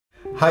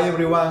Hi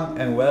everyone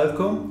and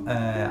welcome.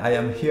 I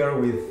am here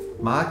with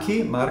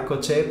Maki, Marko,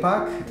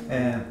 Čepak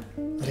and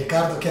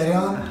Ricardo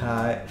Chiarion.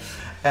 Hi.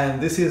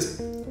 And this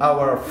is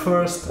our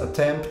first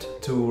attempt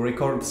to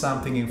record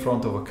something in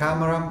front of a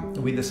camera.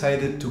 We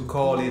decided to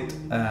call it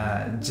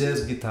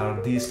Jazz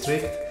Guitar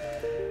District,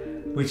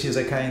 which is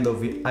a kind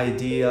of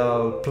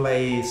ideal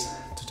place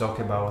to talk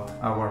about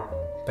our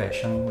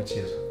passion, which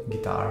is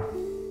guitar.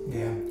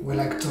 Yeah, we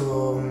like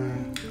to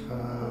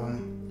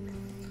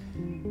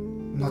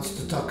not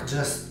to talk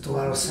just to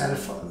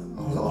ourselves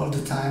all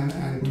the time,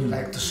 and we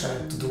like to share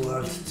to the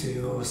world, to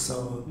you.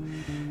 So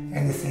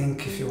anything,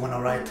 if you want to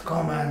write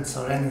comments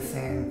or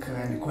anything,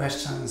 any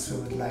questions,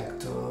 we would like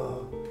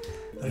to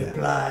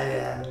reply,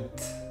 and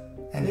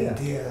any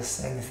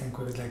ideas, anything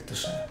we would like to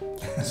share.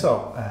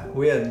 So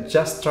we are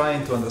just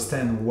trying to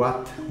understand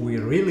what we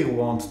really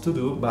want to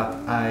do, but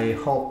I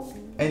hope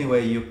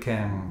anyway you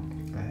can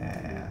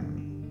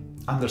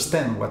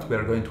understand what we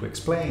are going to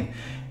explain.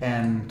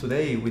 And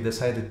today we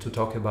decided to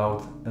talk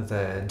about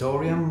the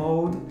Dorian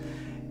mode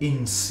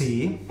in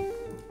C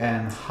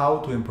and how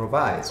to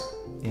improvise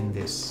in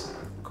this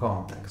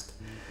context.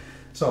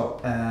 So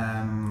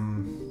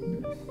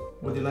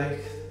would you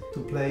like to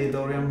play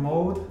Dorian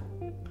mode?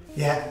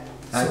 Yeah,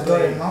 so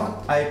Dorian mode.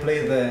 I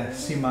play the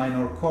C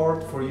minor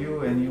chord for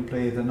you and you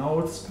play the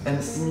notes.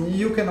 And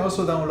you can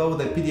also download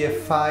the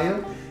PDF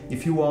file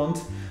if you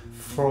want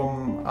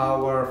from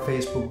our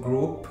Facebook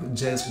group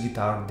Jazz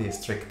Guitar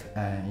District,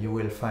 and you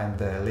will find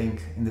the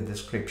link in the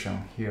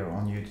description here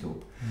on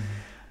YouTube.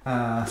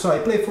 So I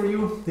play for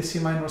you the C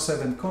minor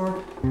 7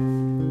 chord.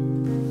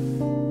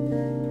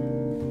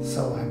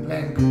 So I'm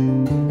playing.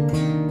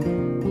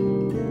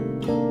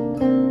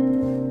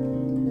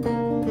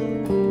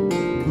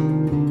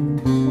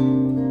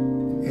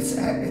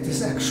 It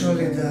is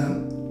actually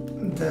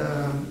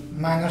the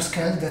minor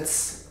scale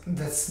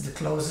that's the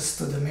closest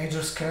to the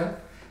major scale.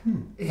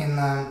 In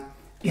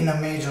a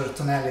major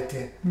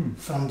tonality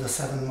from the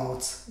 7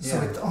 modes.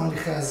 So it only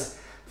has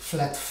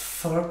flat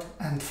 3rd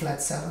and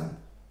flat 7.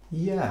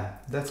 Yeah,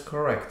 that's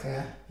correct.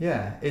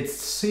 Yeah, it's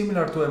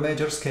similar to a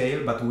major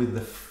scale, but with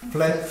the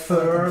flat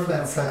 3rd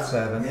and flat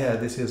 7. Yeah,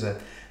 this is a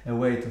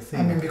way to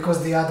think. I mean,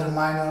 because the other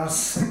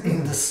minors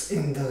in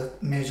the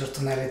major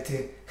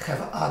tonality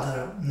have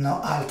other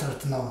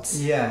altered notes.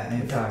 Yeah,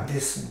 in fact,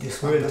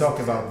 this we will talk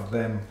about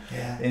them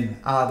in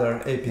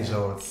other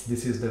episodes.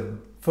 This is the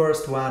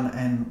first one,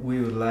 and we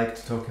would like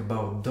to talk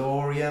about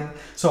Dorian.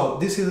 So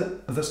this is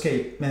the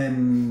scale.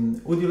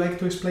 Would you like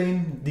to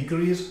explain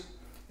degrees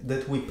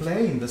that we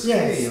play in the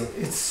scale?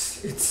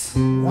 Yes, it's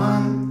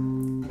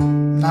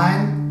 1,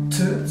 9,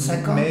 2,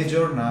 second,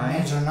 major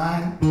 9,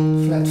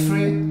 flat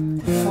 3,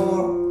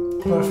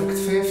 4, perfect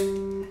 5th,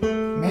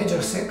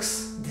 major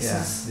 6.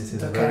 This is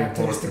the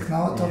characteristic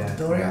note of the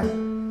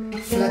Dorian.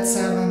 Flat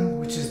 7,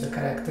 which is the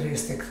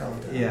characteristic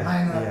of the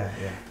minor.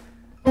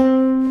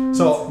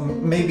 So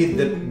maybe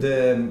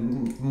the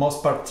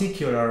most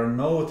particular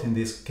note in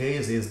this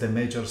case is the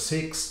major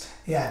 6th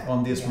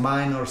on this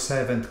minor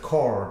 7th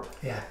chord.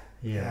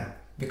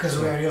 Because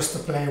we are used to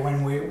play,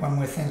 when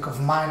we think of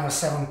minor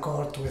 7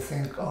 chord, we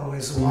think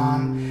always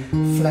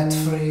 1, flat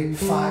 3,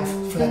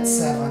 5, flat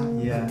 7.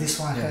 But this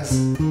one has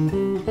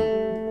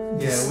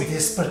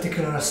this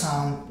particular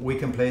sound. We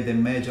can play the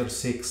major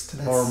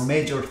 6th or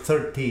major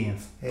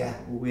 13th.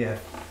 We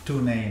have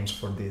 2 names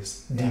for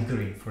this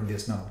degree, for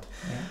this note.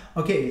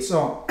 Okay,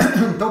 so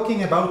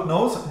talking about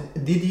notes,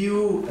 did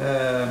you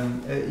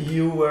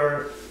you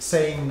were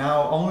saying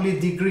now only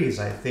degrees,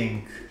 I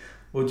think.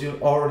 Would you,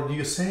 or do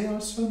you say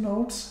also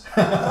notes?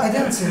 I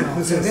didn't say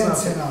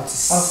notes.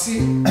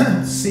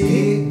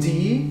 C, D,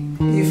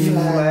 E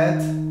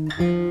flat,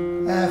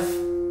 F,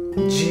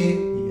 G,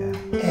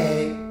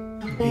 A,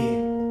 B.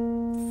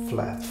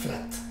 Flat.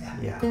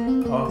 Yeah.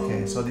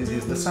 Okay, so this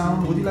is the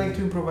sound. Would you like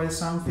to improvise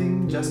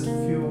something? Just a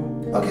few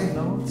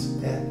notes?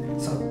 Yeah.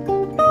 So.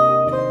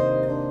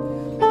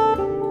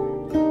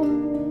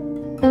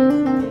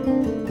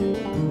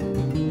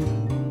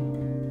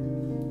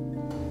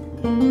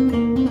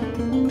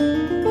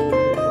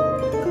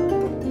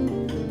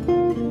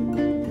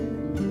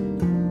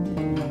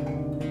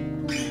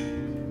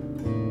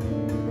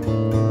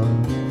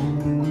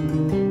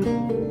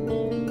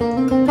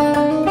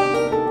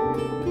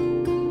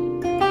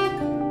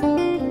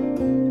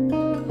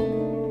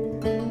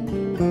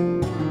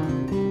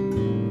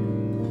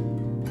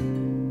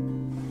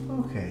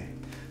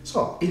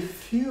 So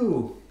if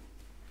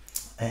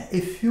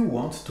you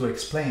want to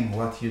explain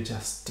what you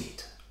just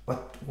did,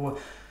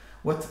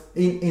 what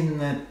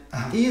in an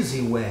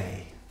easy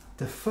way,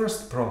 the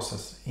first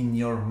process in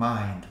your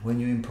mind when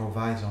you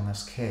improvise on a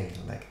scale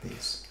like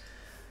this,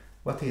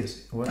 what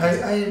is?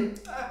 I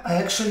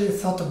actually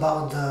thought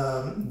about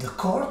the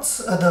chords,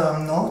 the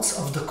notes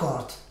of the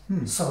chord.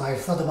 So I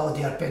thought about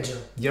the arpeggio.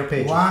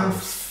 1,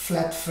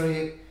 flat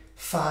 3,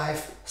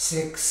 5,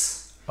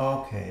 6.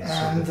 Okay,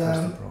 so the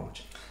first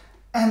approach.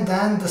 And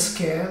then the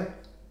scale,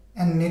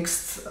 and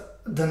mixed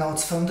the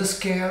notes from the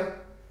scale,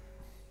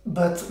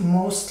 but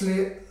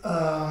mostly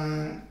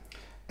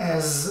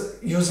as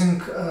using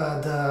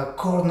the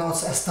chord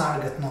notes as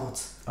target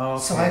notes.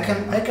 Okay. So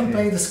I can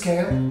play the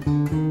scale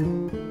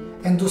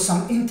and do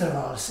some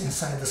intervals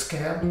inside the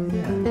scale,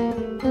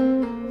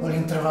 or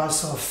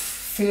intervals of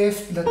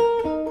fifth.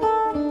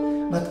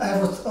 But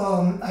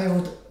I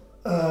would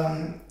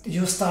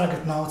use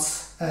target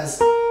notes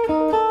as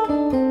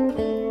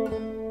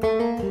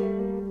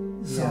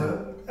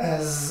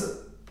as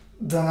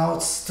the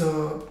notes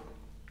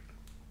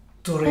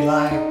to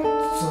rely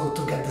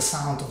to get the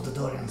sound of the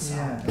Dorian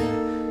sound.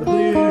 But do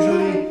you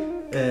usually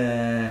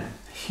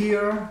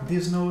hear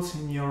these notes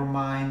in your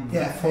mind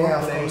before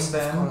playing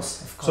them? Of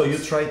course. So you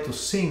try to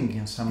sing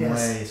in some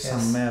way,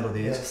 some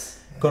melodies,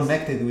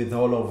 connected with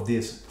all of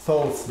these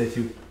thoughts that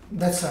you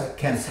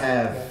can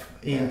have,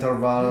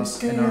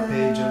 intervals and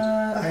arpeggios.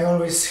 I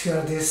always hear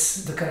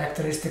the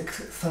characteristic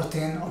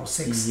 13 or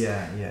 6.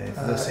 Yeah, it's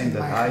the same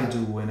that I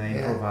do when I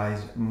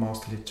improvise.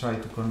 Mostly try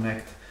to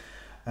connect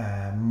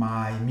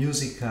my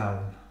musical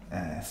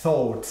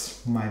thoughts,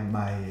 my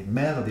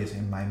melodies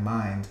in my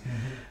mind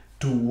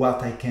to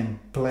what I can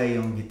play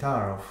on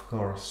guitar, of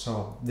course.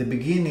 So the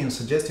beginning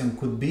suggestion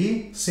could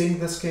be sing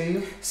the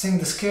scale. Sing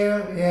the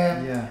scale,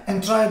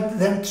 and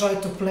try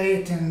to play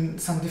it in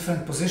some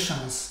different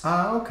positions.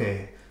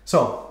 Okay.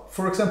 So,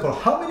 for example,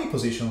 how many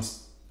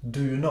positions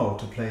do you know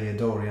to play a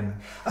Dorian?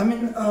 I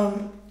mean,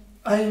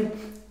 I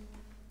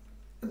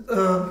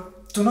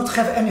to not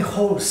have any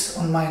holes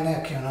on my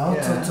neck,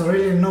 to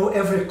really know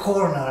every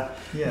corner,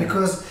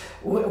 because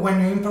when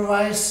you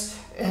improvise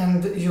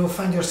and you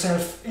find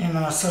yourself in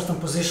a certain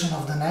position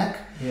of the neck,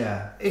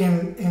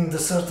 in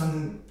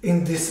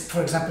this,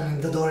 for example,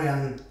 in the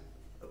Dorian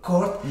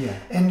chord,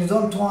 and you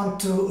don't want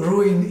to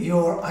ruin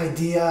your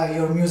idea,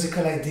 your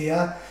musical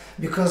idea,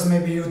 because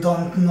maybe you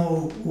don't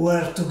know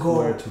where to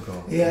go.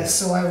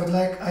 So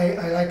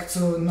I like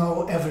to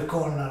know every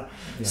corner.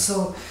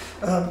 So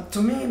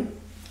to me,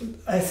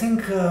 I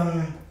think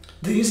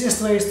the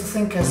easiest way is to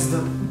think as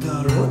the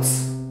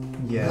roots,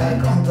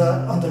 like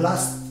on the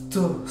last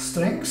two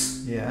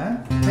strings.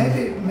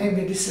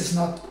 Maybe this is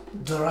not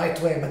the right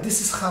way, but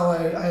this is how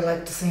I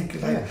like to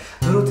think. Like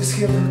the root is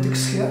here, the root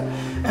is here,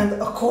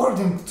 and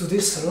according to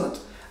this root,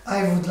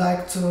 I would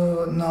like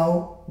to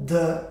know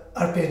the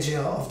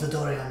arpeggio of the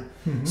Dorian.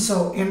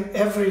 So in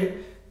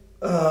every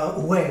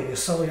way,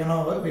 so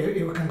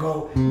you can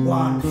go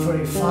 1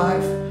 3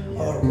 5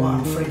 or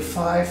 1 3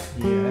 5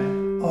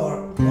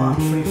 or 1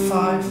 3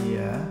 5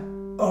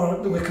 or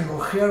we can go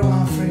here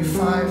 1 3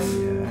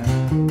 5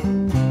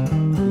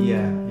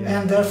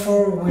 and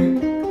therefore we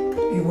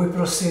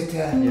proceed.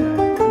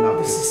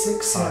 This is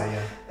 6.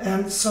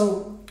 And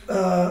so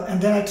and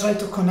then I try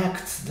to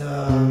connect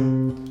the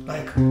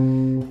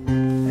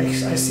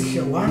I see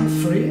here 1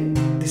 3.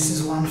 This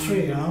is 1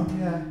 3,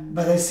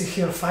 but I see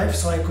here 5,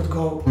 so I could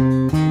go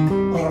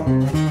or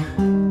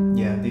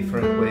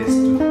different ways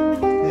to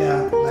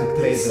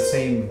play the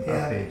same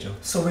arpeggio.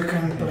 So we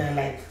can play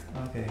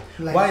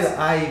like While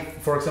I,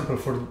 for example,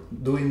 for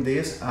doing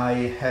this, I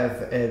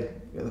have a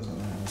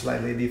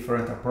slightly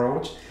different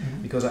approach,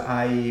 because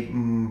I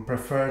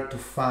prefer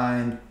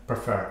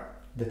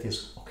that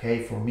is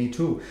okay for me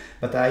too,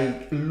 but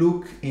I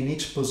look in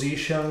each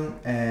position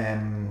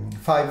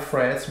 5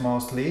 frets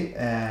mostly,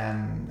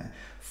 and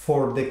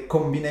for the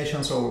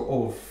combinations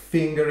of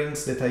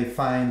fingerings that I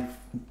find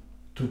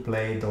to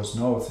play those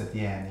notes at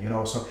the end,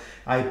 so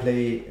I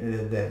play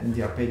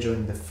the arpeggio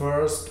in the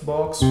first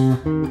box,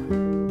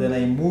 then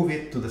I move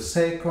it to the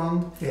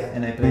second,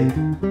 and I play,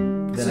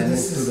 then I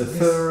move to the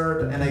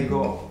third, and I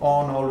go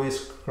on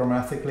always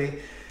chromatically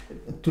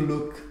to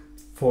look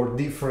for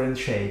different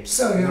shapes.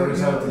 So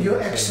you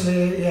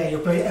actually you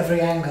play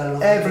every angle.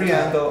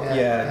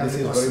 This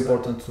is very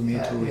important to me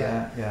too.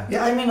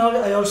 I mean,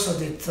 I also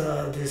did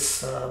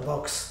this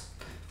box.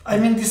 I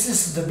mean, this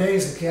is the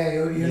basic.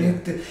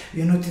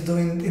 You need to do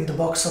in the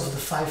box of the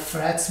 5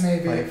 frets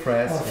maybe, 5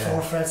 frets, or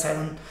 4 frets.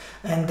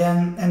 And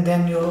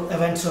then you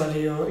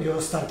eventually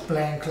you start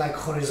playing like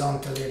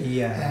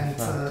horizontally. In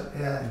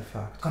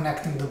fact.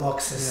 Connecting the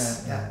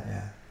boxes.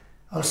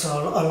 Also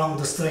along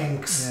the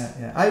strings.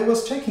 I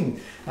was checking,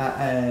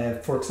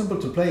 for example,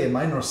 to play a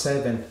minor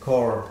 7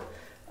 chord.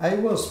 I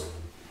was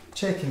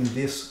checking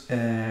this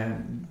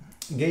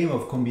game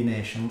of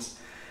combinations,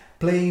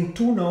 playing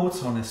 2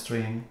 notes on a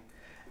string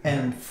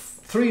and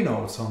 3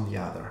 notes on the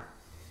other.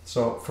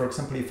 So, for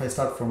example, if I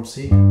start from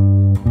C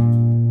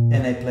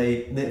and I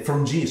play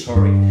from G,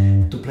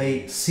 to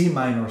play C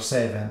minor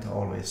 7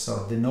 always.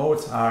 So the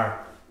notes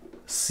are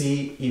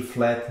C, E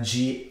flat,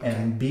 G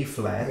and B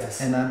flat,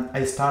 and then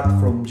I start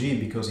from G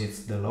because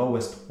it's the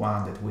lowest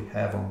one that we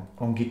have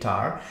on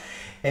guitar,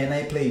 and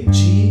I play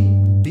G,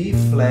 B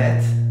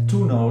flat,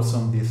 2 notes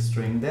on this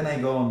string, then I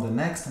go on the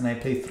next and I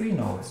play 3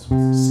 notes,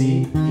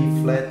 C,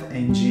 E flat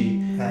and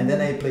G, and then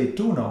I play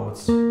 2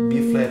 notes,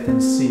 B flat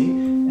and C,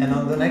 and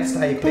on the next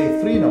I play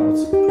 3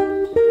 notes,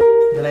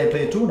 then I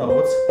play 2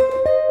 notes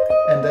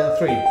and then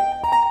 3.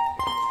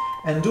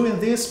 And doing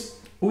this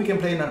we can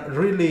play in a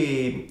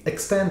really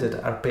extended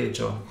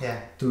arpeggio. Yeah.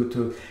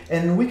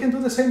 And we can do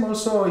the same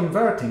also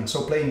inverting.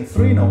 So playing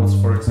 3 notes,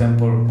 for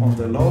example, on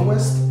the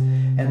lowest,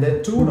 and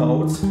then 2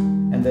 notes,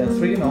 and then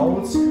 3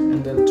 notes,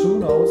 and then 2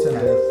 notes, and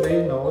then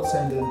 3 notes,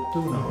 and then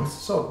 2 notes.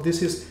 So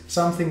this is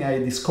something I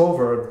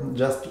discovered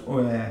just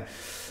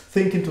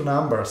thinking to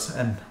numbers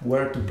and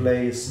where to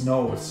place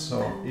notes.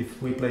 So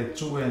if we play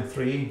 2 and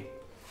 3,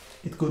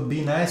 it could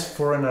be nice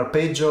for an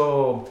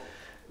arpeggio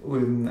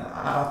with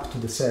up to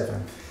the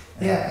 7th.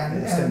 Yeah,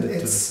 and extended to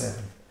the it's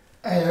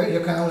 7th.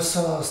 you can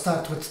also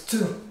start with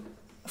 2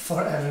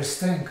 for every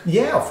string.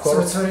 Yeah, of course.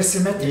 So it's very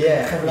symmetric.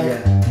 Yeah, you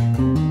have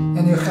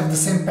and you have the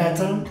same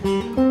pattern.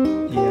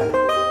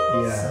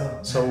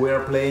 Yeah. So we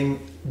are playing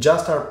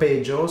just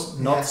arpeggios,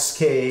 not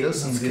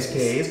scales in this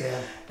case,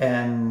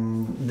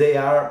 and they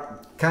are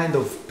kind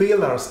of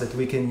pillars that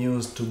we can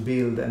use to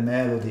build a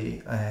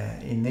melody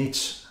in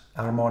each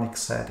harmonic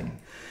setting.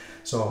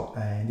 So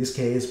in this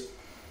case,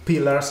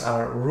 pillars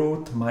are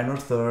root, minor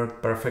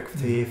third, perfect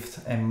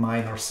fifth, and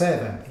minor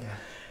 7th. Yeah.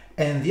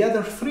 And the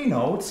other 3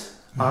 notes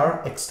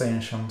are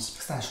extensions.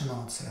 Extension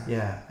notes,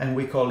 Yeah, and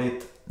we call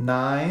it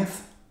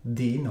 9th,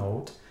 D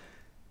note,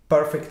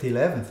 perfect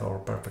 11th or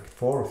perfect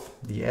 4th,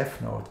 the F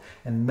note,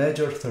 and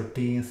major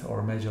 13th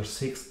or major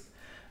 6th,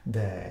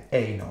 the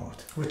A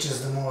note. Which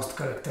is the most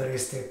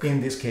characteristic.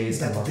 In this case,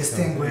 that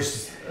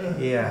distinguishes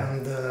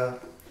and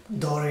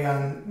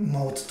Dorian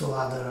note to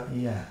other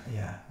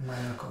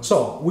minor chords.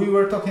 So we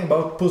were talking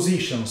about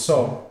position.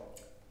 So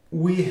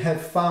we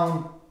have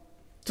found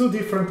 2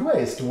 different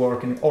ways to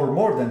work in, or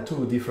more than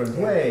 2 different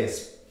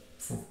ways.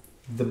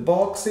 The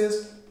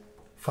boxes,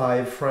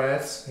 5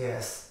 frets.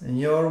 Yes. And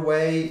your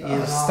way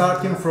is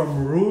starting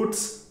from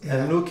roots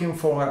and looking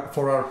for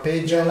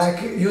arpeggios. Yeah,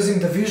 like using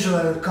the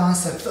visual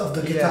concept of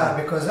the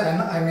guitar, because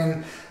I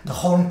mean the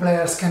horn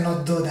players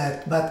cannot do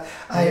that, but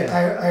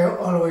I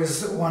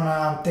always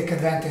wanna take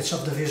advantage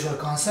of the visual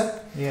concept.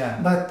 Yeah.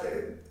 But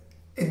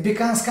it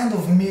becomes kind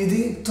of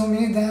MIDI to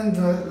me then,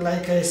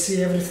 like I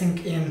see everything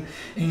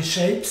in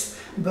shapes,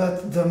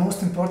 but the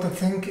most important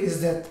thing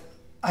is that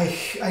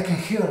I can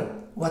hear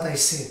what I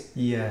see.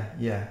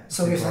 Yeah.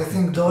 So if I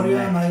think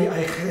Dorian,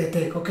 I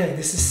take, okay,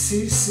 this is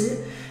C,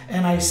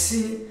 and I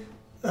see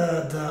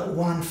the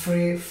 1,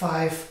 3,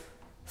 5,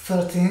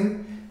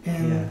 13,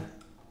 and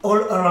all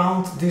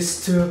around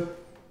these two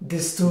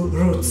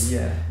roots.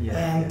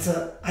 And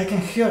I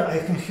can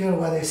hear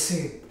what I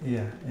see.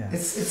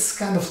 It's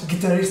kind of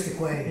guitaristic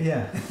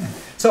way.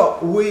 So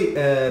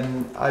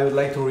I would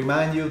like to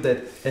remind you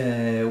that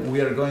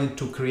we are going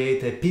to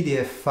create a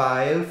PDF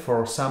file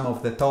for some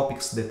of the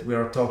topics that we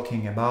are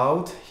talking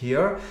about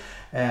here,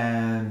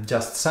 and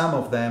just some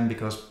of them,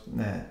 because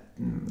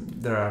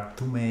there are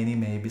too many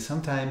maybe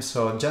sometimes.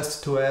 So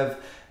just to have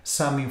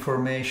some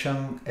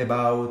information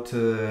about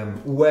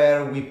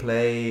where we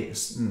play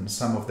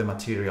some of the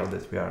material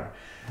that we are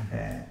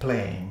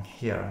playing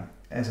here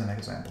as an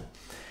example.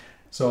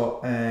 So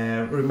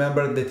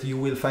remember that you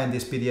will find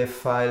this PDF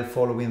file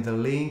following the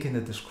link in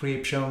the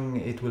description.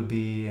 It will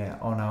be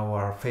on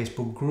our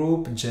Facebook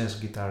group, Jazz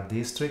Guitar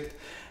District,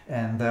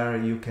 and there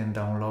you can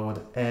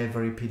download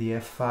every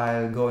PDF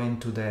file. Go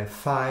into the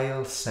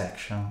file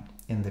section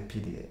in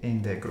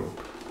the group.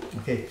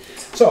 Okay,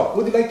 so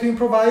would you like to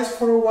improvise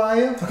for a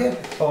while? Okay.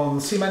 On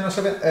C minor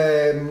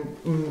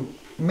 7,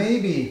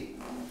 maybe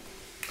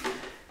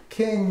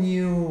can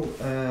you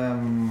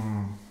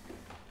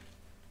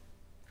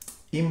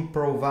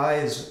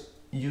improvise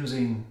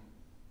using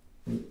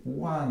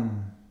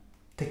one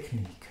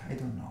technique? I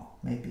don't know,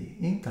 maybe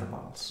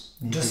intervals.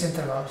 Maybe. Just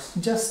intervals.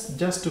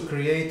 Just to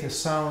create a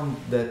sound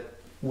that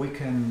we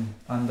can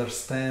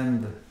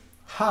understand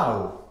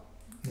how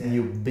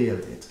you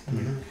build it.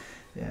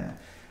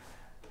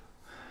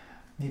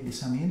 Maybe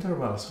some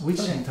intervals. Which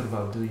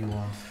interval do you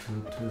want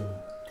to?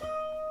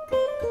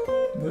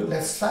 Well,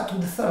 let's start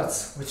with the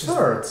thirds, which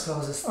thirds. is the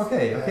closest.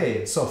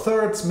 Okay. So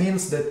thirds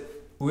means that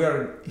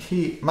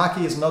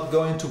Maki is not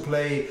going to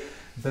play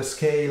the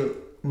scale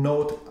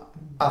note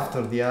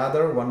after the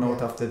other, one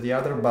note after the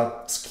other,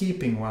 but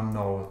skipping one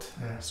note.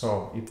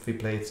 So if he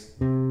plays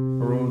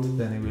root,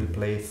 then he will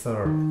play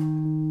third,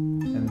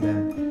 and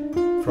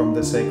then from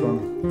the second,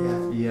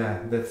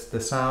 that's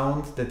the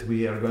sound that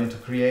we are going to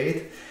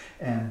create.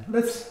 And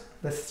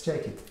let's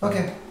check it.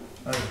 Okay.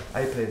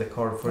 I play the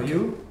chord for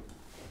you.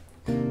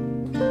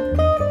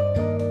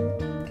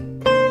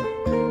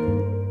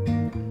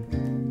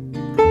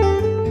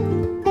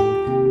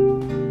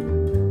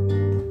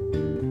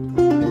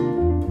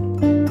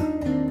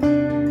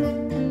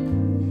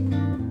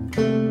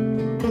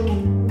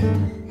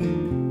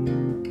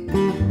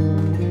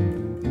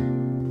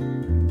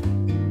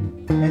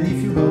 And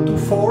if you go to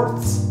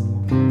fourths,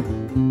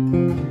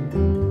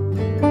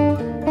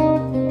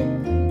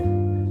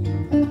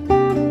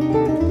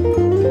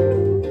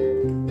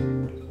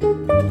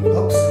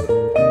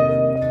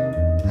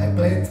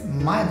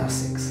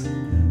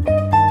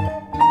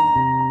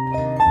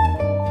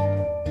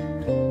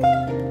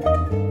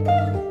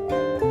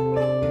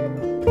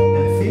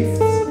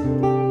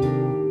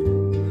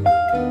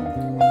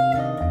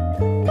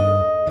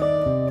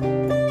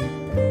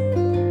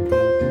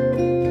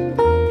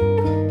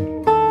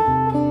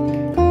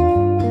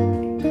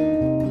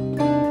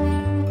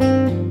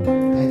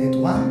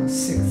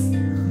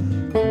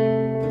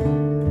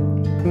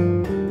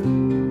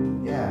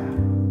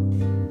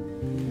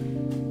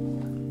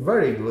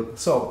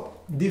 So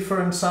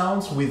different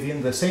sounds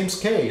within the same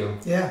scale.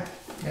 Yeah,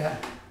 yeah.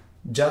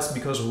 Just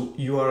because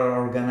you are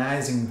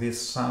organizing these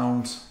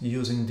sounds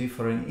using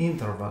different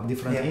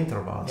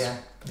intervals. Yeah,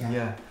 yeah.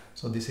 Yeah.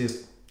 So this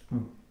is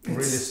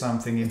really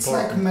something It's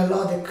important. like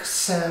melodic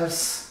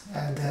cells,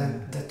 and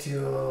then that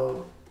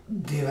you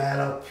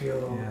develop.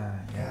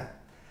 Yeah.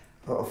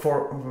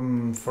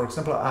 For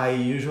example, I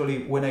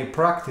usually, when I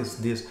practice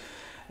this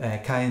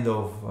kind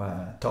of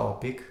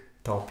topic,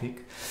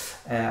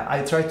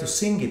 I try to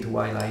sing it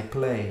while I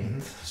play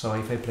it. So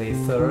if I play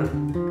third,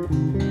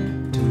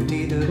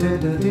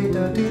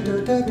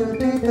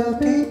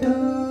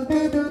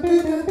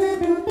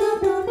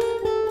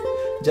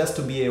 just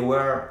to be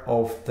aware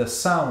of the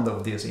sound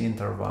of these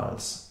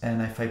intervals.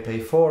 And if I play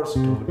fourth,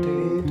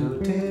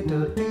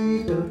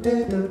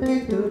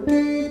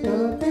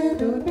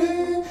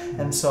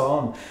 and so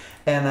on.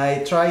 And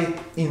I try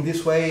in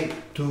this way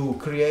to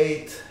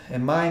create a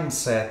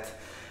mindset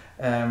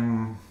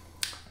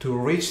to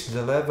reach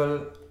the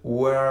level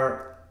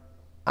where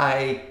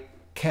I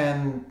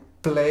can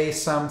play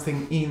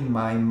something in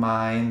my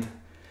mind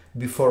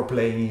before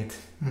playing it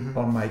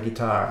on my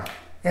guitar.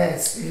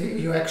 Yes,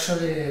 you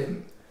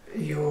actually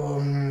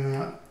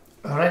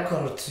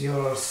record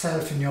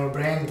yourself in your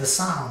brain the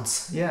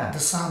sounds. Yeah. The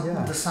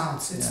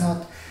sounds.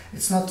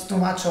 It's not too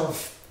much of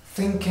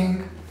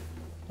thinking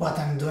what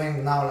I'm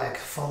doing now, like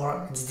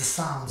it's the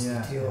sounds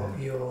that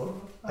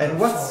you. And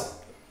what's,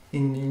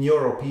 in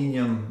your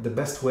opinion, the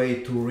best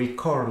way to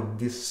record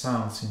these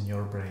sounds in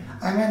your brain?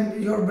 I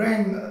mean, your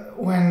brain,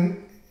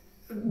 when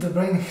the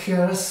brain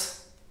hears,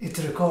 it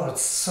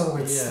records, so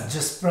it's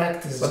just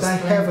practice. But I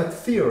have a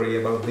theory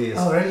about this.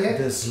 Oh, really?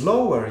 The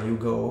slower you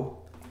go,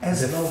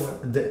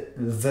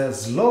 the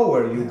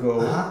slower you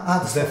go,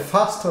 the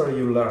faster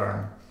you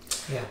learn.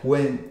 Yeah.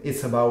 When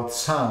it's about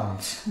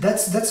sounds.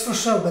 That's for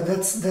sure, but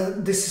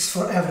this is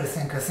for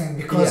everything, I think,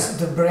 because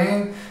the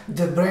brain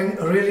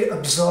really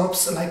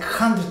absorbs like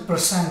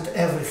 100%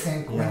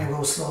 everything when you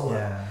go slower.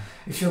 Yeah.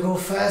 If you go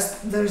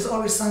fast, there is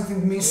always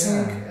something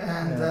missing,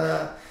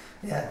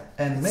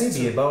 And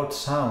maybe about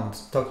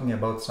sounds, talking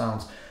about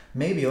sounds,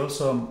 maybe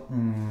also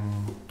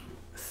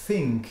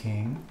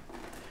thinking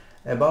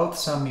about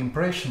some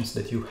impressions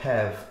that you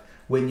have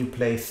when you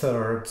play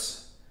thirds,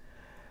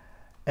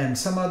 and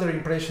some other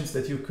impressions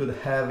that you could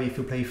have if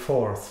you play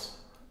fourths.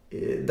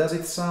 Does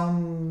it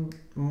sound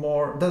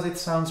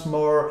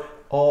more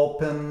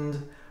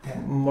open,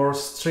 more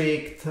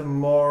strict,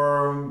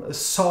 more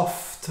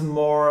soft,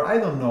 more, I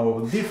don't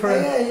know,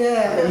 different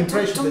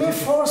impressions? To me,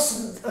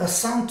 fourths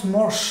sound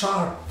more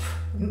sharp,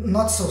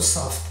 not so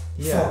soft.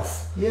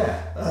 Fourth.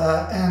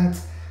 And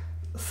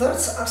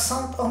thirds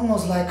sound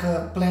almost like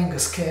playing a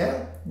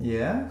scale.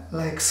 Yeah.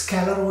 Like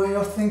scalar way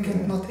of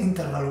thinking, not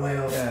interval way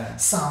of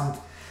sound.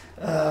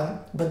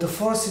 But the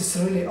fourth is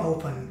really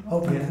open.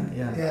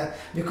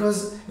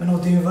 Because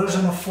the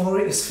inversion of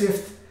 4 is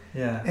fifth,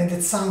 and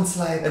it sounds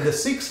like. And the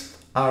sixth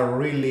are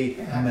really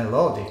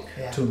melodic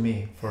to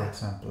me, for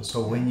example.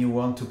 So when you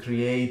want to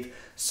create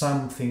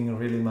something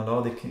really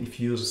melodic, if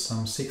you use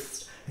some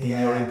sixths in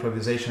your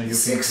improvisation, you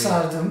six can.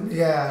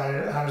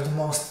 are the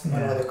most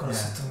melodic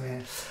also to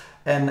me.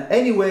 And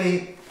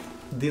anyway,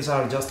 these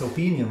are just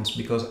opinions,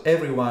 because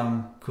everyone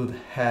could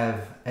have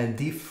a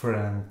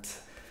different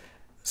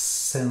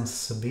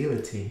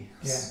sensibility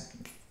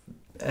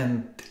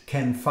and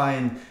can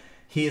find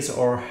his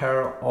or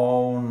her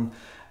own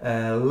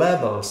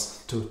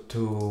levels to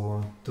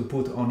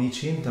put on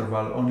each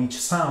interval, on each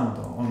sound,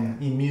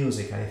 in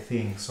music, I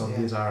think. So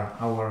these are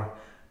our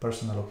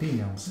personal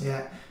opinions.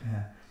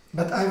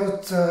 But I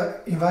would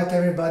invite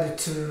everybody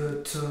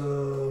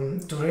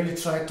to really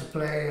try to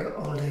play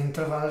all the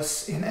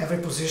intervals in every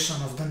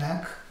position of the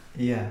neck.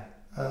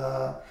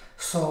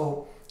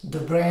 So the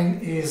brain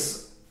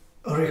is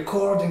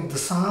recording the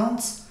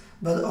sounds,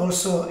 but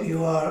also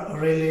you are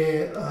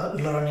really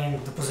learning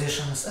the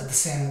positions at the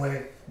same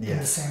way. In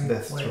the same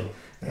way. True.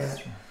 That's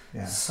true.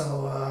 Yeah.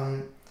 So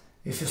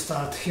if you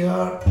start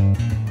here, then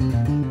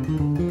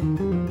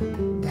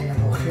you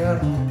go here,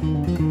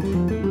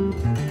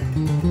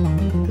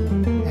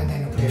 and then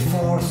you play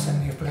fourth,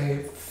 and you play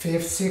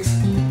fifth, sixth.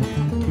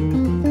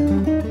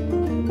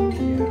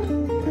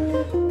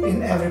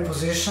 In every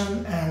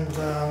position, and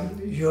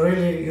you're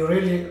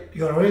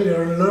really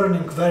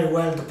learning very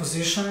well the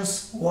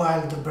positions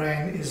while the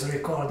brain is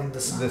recording the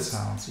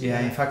sounds.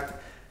 In fact,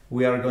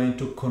 we are going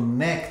to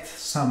connect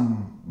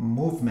some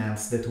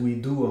movements that we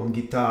do on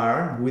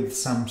guitar with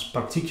some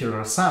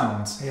particular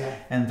sounds.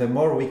 And the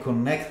more we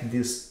connect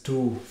these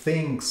two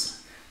things,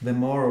 the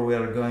more we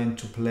are going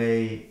to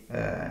play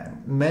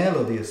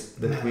melodies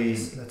that we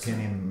can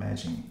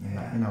imagine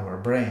in our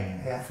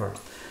brain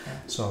first.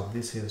 So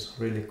this is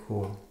really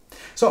cool.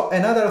 So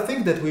another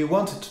thing that we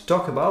wanted to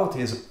talk about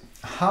is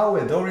how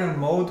a Dorian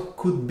mode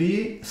could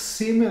be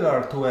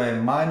similar to a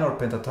minor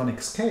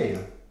pentatonic scale,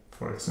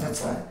 for example.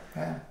 That's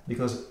right.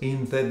 Because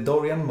in the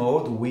Dorian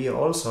mode we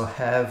also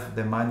have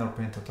the minor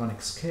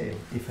pentatonic scale.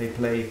 If I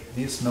play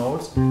these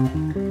notes,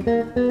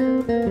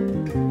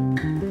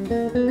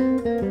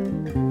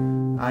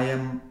 I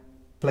am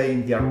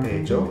playing the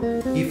arpeggio.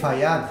 If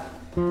I add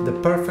the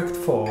perfect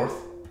fourth,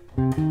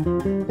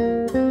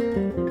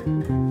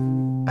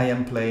 I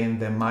am playing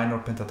the minor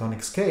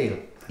pentatonic scale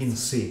in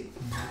C.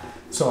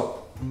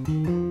 So,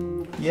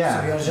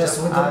 yeah. So you're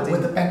just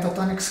with the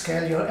pentatonic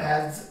scale, you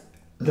add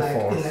the like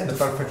fourth, the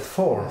perfect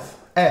fourth,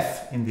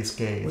 F in this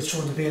case. Which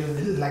would be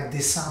like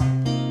this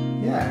sound.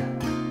 Yeah,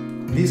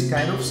 this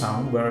kind of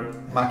sound where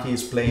Maki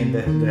is playing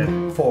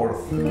the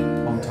fourth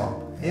on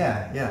top.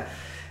 Yeah.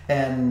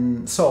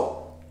 And so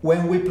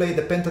when we play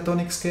the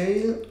pentatonic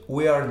scale,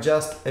 we are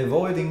just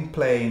avoiding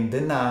playing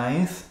the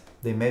ninth,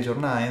 the major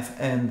ninth,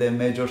 and the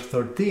major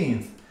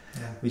 13th,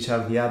 which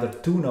are the other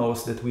two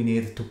notes that we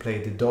need to play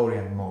the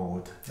Dorian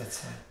mode.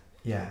 That's right.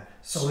 Yeah.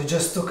 So we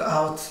just took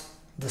out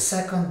the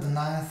second, the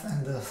ninth,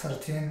 and the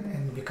 13th,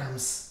 and it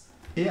becomes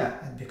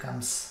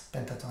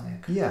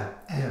pentatonic. Yeah.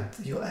 And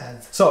you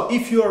add. So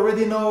if you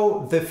already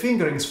know the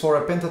fingerings for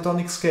a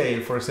pentatonic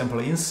scale, for example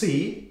in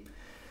C,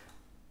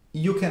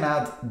 you can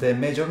add the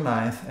major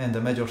ninth and the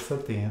major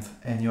 13th,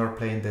 and you're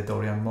playing the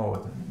Dorian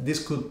mode.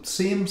 This could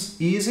seem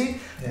easy,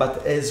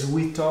 but as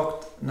we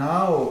talked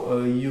now,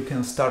 you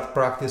can start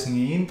practicing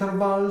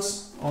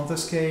intervals on the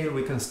scale.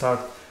 We can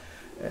start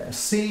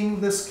singing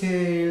the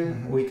scale.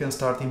 We can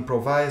start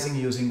improvising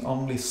using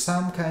only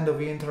some kind of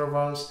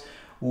intervals.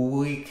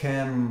 We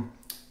can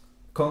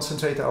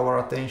concentrate our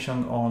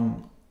attention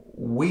on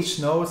which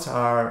notes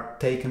are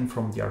taken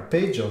from the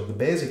arpeggio, the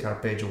basic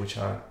arpeggio, which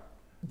are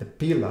the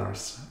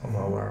pillars of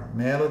our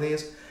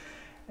melodies,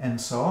 and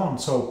so on.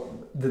 So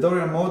the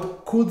Dorian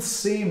mode could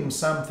seem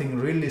something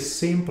really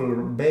simple,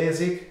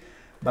 basic,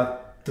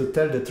 but to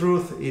tell the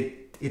truth,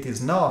 it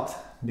is not,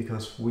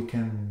 because we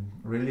can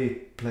really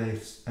play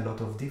a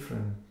lot of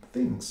different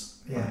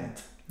things on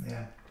it.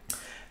 Yeah.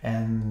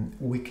 And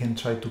we can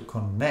try to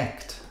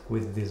connect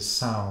with these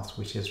sounds,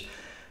 which is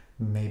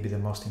maybe the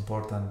most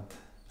important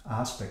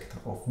aspect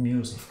of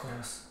music. Of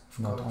course.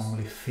 Not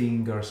only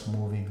fingers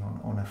moving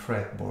on a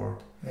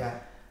fretboard. Yeah.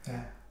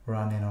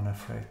 Running on a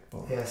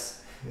fretboard.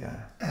 Yes. Yeah.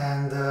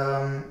 And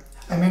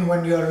I mean,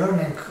 when you're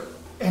learning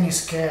any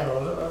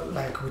scale,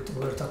 like we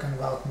were talking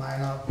about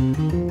minor,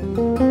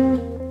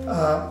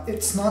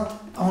 it's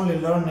not only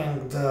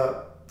learning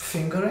the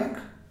fingering,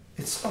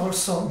 it's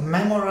also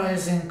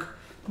memorizing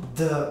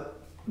the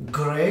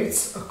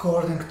grades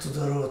according to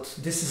the root.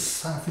 This is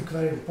something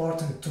very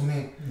important to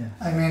me.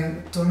 I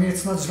mean, to me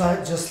it's not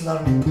just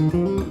learning.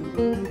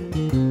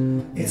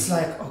 It's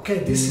like, okay,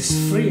 this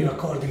is free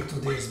according to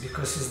this,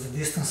 because it's the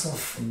distance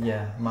of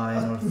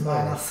minor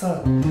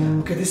third.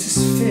 Okay, this is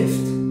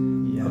fifth.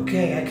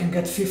 Okay, I can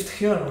get fifth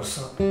here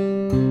also.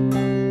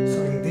 So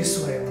in this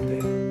way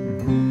only.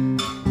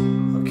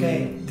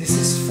 Okay, this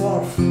is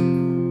fourth.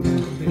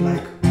 It could be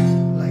like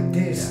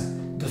this.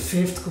 The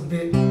fifth could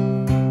be.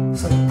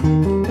 So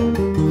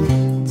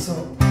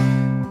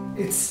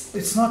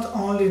it's not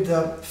only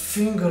the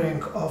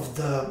fingering of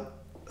the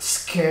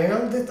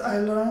scale that I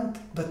learned,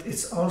 but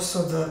it's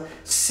also the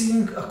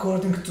seeing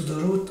according to the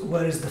root,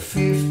 where is the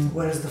fifth,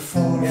 where is the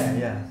fourth.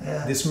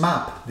 This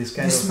map, this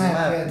kind of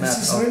map. This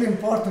is really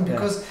important,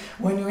 because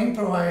when you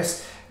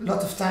improvise, a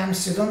lot of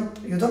times you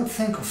don't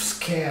think of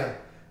scale.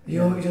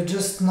 You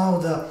just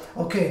know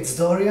it's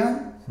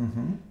Dorian.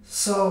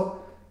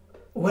 So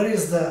where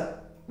is the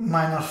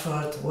minor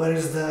third, where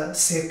is the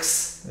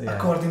sixth,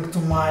 according to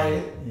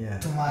my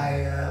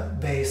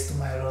bass, to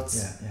my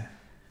roots.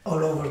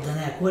 All over the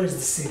neck, where is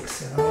the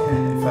sixth,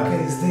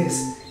 okay, is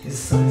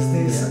this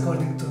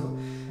according to,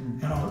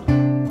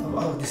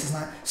 this is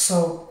not,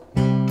 so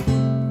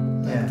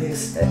like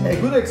this. A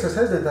good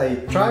exercise that I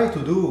try to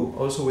do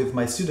also with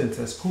my students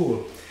at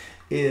school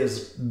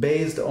is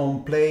based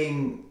on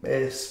playing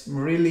a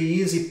really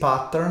easy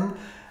pattern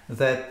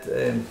that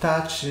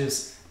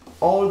touches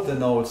all the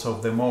notes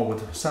of the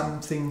mode,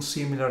 something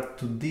similar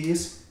to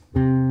this.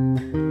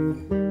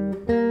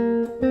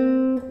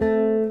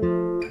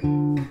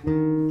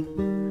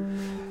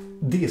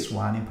 This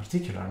one in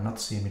particular, not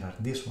similar,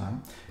 this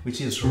one, which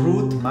is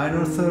root,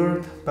 minor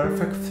third,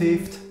 perfect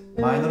fifth,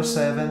 minor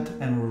seventh,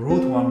 and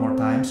root one more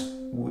times,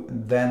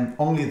 then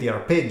only the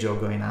arpeggio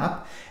going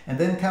up, and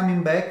then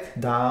coming back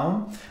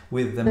down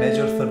with the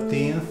major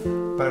 13th,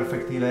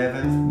 perfect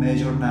 11th,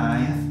 major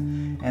 9th,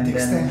 and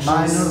then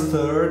minor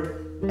third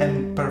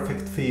and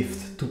perfect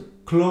fifth to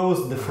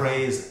close the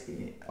phrase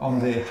on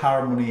the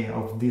harmony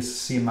of this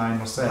C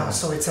minor 7.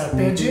 So it's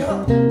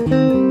arpeggio,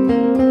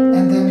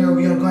 and then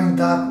you're going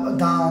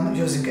down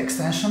using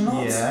extension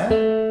notes.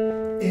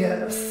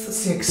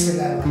 6,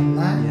 11,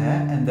 9.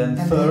 And then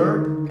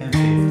third and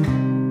fifth.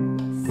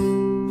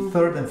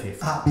 Third and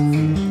fifth.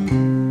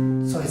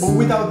 So it's but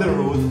without the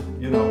root,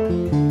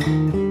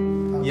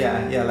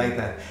 Okay. Like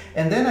that.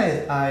 And then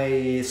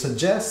I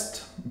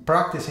suggest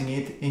practicing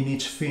it in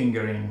each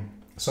fingering.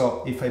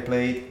 So if I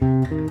play it,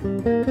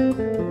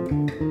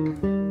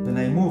 then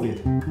I move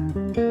it.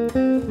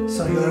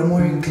 So you're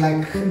moving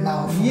like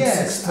now from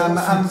 6 to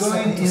I'm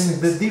going in 6.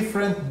 the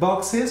different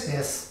boxes.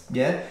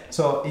 Yes.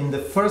 So in the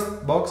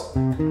first box,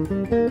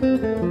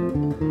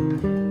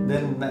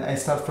 then I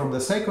start from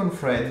the second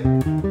fret,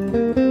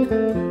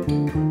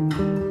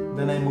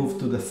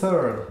 the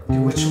third.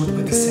 Which would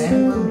be the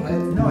same one,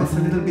 right? No, it's a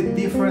little bit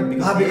different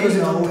because, because the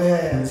A you don't-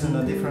 note is on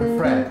a different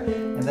fret.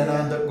 And then I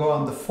go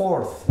on the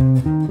fourth,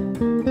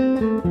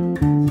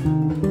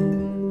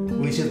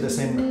 which is the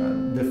same,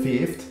 the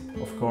fifth,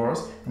 of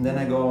course. And then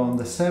I go on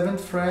the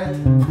seventh fret,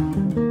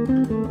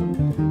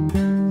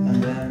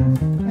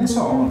 and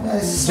so on.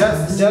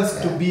 Just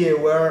to be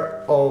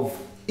aware of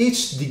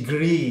each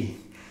degree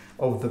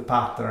of the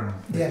pattern.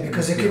 Yeah,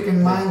 because you keep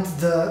in mind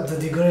the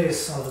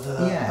degrees of the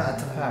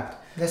pattern. In fact.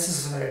 This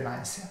is very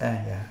nice.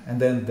 Yeah. And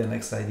then the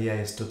next idea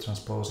is to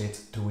transpose it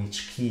to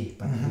each key,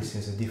 but this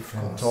is a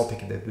different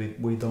topic that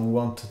we don't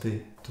want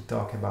to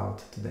talk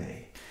about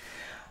today.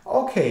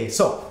 Okay,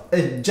 so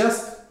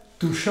just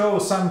to show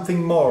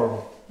something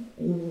more,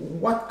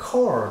 what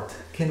chord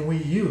can we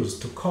use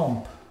to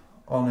comp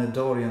on a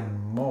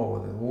Dorian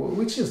mode?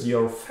 Which is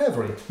your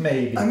favorite,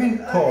 maybe? I mean,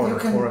 chord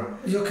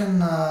you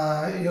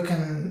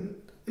can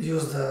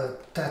use the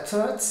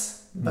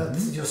tetrads, but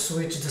you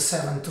switch the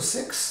 7 to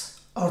 6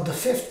 or the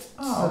 5th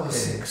to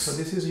 6. So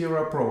this is your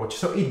approach.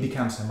 So it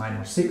becomes a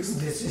minor 6.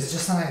 This is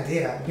just an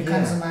idea. It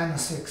becomes a minor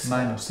 6.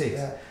 Minor 6.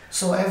 Yeah.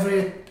 So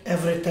every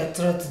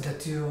tetrad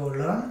that you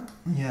learn,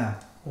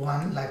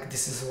 one, like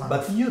this is one.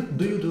 But do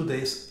you do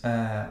this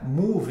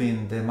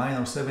moving the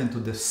minor 7 to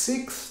the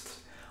 6th,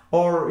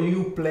 or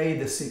you play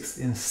the 6th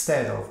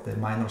instead of the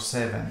minor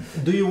 7?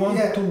 Do you want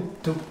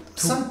to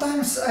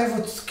Sometimes I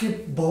would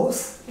skip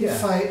both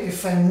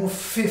if I move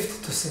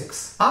 5th to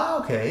 6th.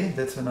 Okay,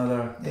 that's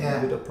another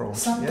good approach.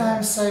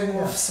 Sometimes I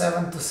move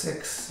 7 to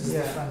 6. It's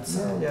different.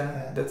 So,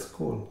 that's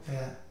cool.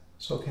 Yeah.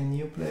 So can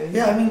you play?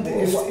 Yeah, I mean,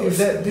 if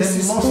this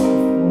is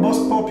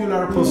most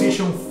popular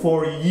position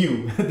for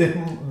you, the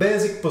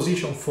basic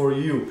position for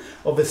you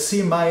of a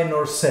C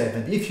minor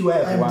 7, if you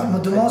have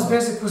one. The most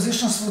basic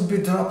positions would be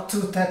drop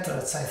 2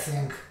 tetrads, I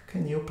think.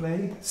 Can you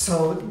play?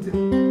 So.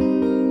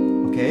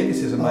 Okay,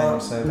 this is a minor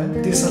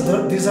 7. These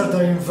are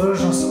the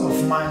inversions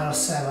of minor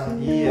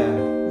 7. Yeah.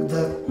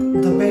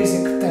 The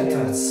basic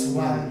tetrads.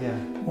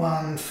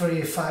 1,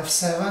 3, 5,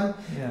 7,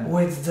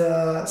 with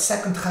the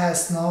second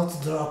highest note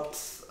dropped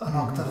an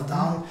octave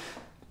down,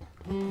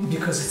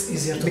 because it's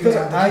easier to play.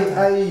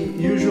 I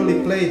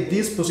usually play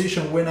this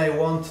position when I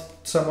want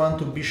someone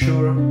to be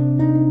sure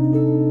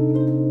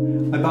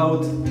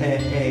about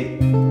a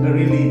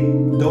really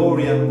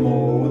Dorian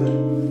mode,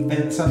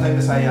 and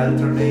sometimes I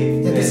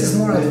alternate. Yeah, this is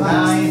more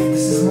advanced.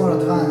 This is more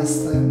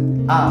advanced.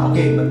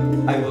 Okay, but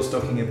I was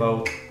talking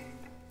about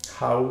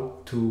how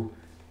to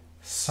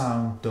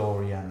sound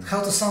Dorian.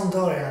 How to sound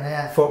Dorian,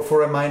 yeah.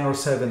 For a minor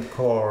 7th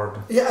chord.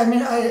 Yeah, I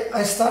mean,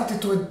 I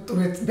started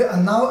with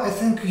and now I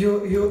think you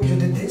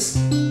did this.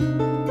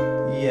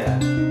 Yeah.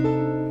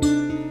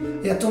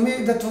 Yeah, to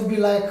me that would be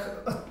like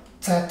a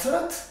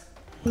tetrad.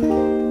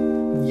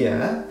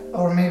 Yeah.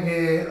 Or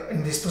maybe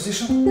in this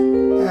position.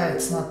 Yeah,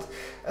 it's not.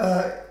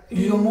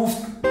 You moved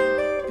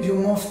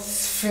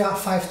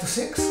 5 to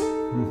 6.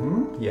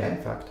 Yeah,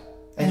 in fact.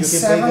 And you can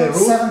 7, play the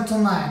root. 7 to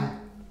 9.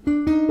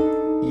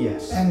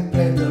 Yes. And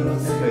play the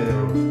root.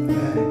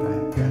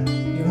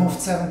 You moved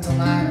 7 to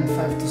 9 and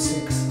 5 to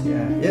 6.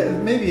 Yeah,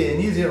 maybe an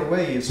easier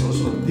way is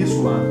also this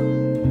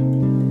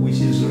one, which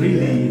is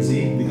really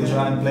easy, because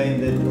I'm playing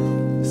the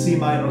C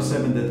minor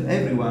 7 that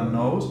everyone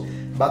knows,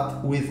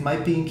 but with my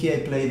pinky I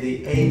play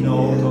the A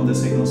note on the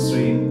second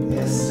string,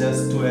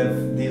 just to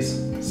have this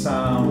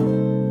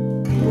sound.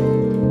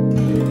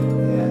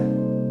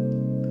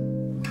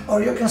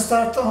 Or you can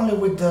start only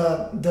with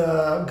the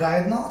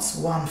guide notes,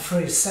 1,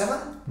 3, 7,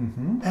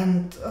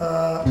 and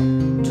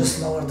just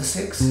lower the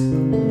 6.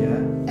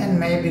 And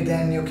maybe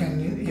then you can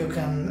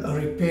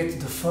repeat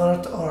the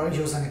third or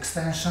use an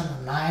extension,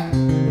 9,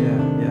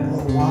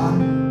 or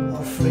 1,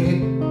 or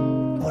 3,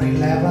 or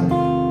 11.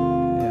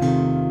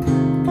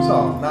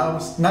 So now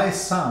nice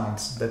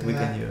sounds that we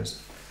can use.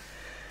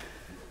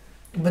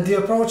 But the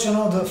approach,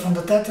 from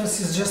the tetrads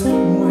is just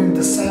moving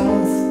the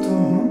 7th to,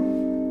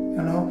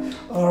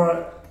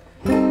 or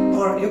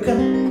you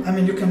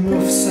can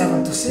move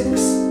 7 to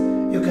 6.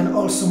 You can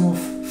also move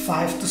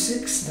 5 to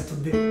 6. That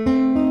would be.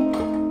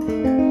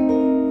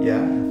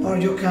 Or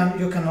you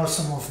can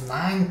also move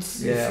 9. Of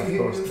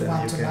course.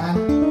 1 to 9.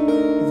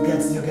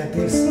 You get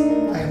this.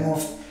 I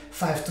moved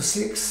 5 to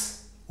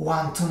 6,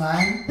 1 to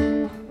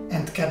 9,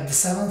 and kept the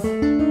 7th.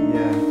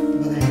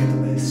 But I need the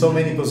bass. So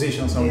many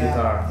positions on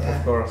guitar.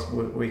 Of course,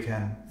 we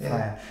can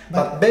find.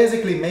 But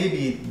basically,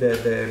 maybe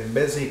the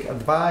basic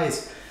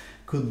advice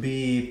could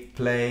be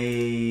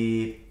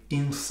play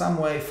in some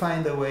way,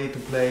 find a way to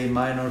play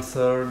minor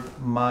 3rd,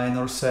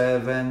 minor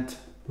 7th,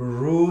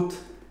 root,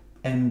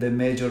 and the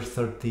major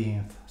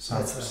 13th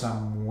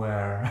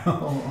somewhere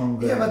on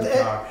the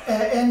guitar.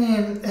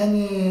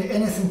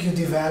 Anything you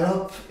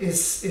develop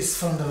is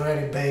from the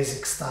very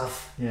basic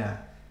stuff.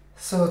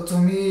 So to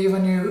me,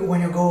 when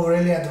you go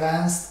really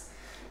advanced,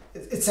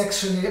 it's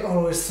actually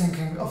always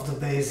thinking of the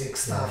basic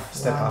stuff.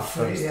 Step up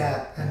first.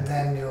 And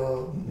then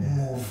you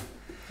move.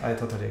 I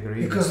totally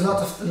agree. Because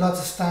lots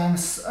of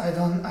times I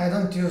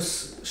don't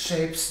use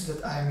shapes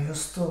that I'm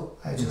used to.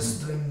 I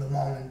just do in the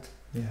moment.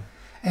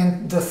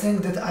 And the thing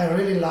that I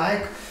really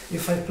like,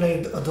 if I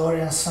played a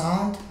Dorian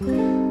sound,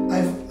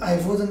 I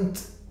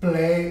wouldn't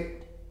play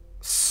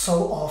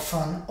so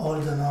often all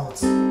the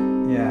notes.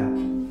 Yeah.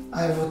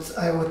 I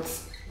would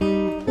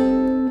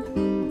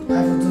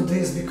do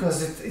this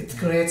because it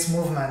creates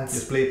movements.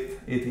 You split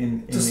it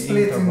in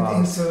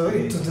intervals.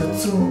 into the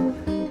two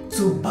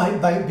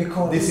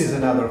because this is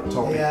another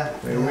topic. Yeah,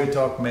 We'll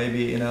talk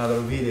maybe in another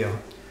video.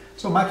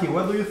 So Maki,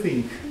 what do you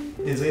think?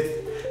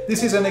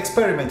 This is an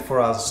experiment for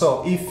us.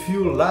 So if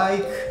you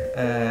like,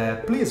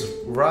 please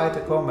write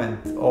a comment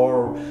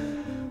or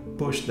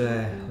push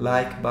the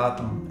like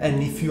button.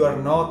 And if you are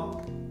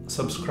not,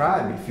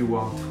 subscribe if you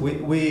want.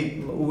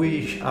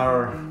 We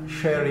are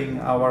sharing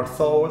our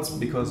thoughts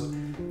because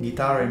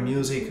guitar and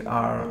music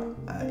are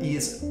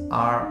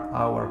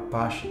our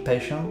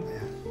passion,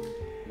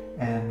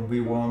 and we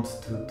want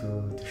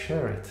to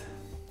share it.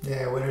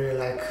 Yeah, we really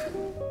like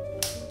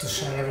to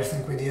share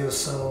everything with you,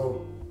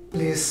 so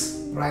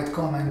please write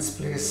comments,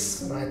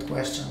 please write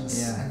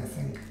questions,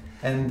 anything.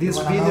 And these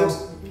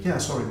videos... Yeah,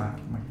 sorry,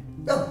 Maki.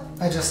 No,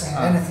 I just saying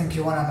anything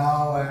you want to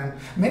know, and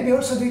maybe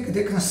also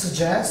they can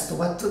suggest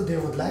what they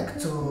would like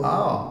to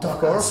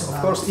talk about.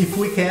 Of course, if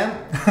we can,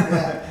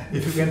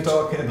 if you can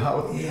talk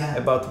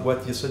about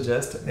what you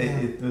suggest,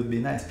 it would be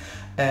nice.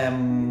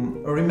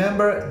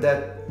 Remember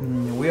that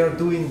we are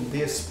doing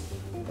this,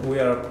 we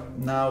are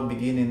now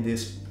beginning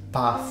this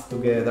path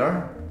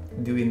together,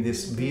 doing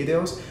these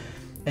videos,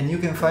 and you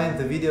can find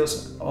the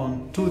videos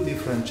on 2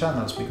 different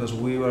channels because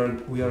we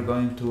are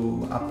going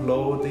to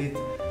upload it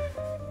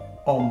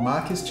on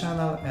Maki's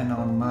channel and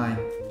on my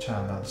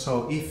channel.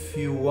 So if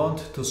you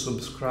want to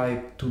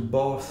subscribe to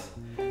both,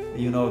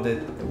 you know that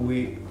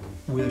we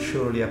will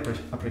surely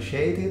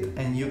appreciate it,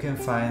 and you can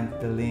find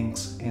the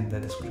links in the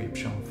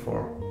description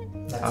for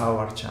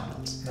our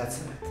channels.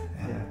 That's it.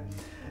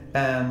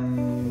 Yeah.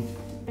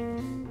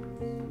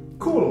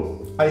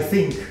 Cool. I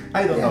think,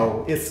 I don't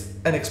know, it's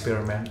an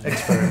experiment,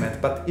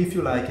 but if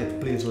you like it,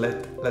 please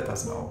let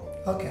us know.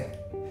 Okay.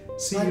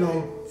 See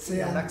you in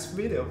the next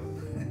video.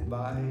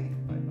 Bye.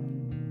 Bye.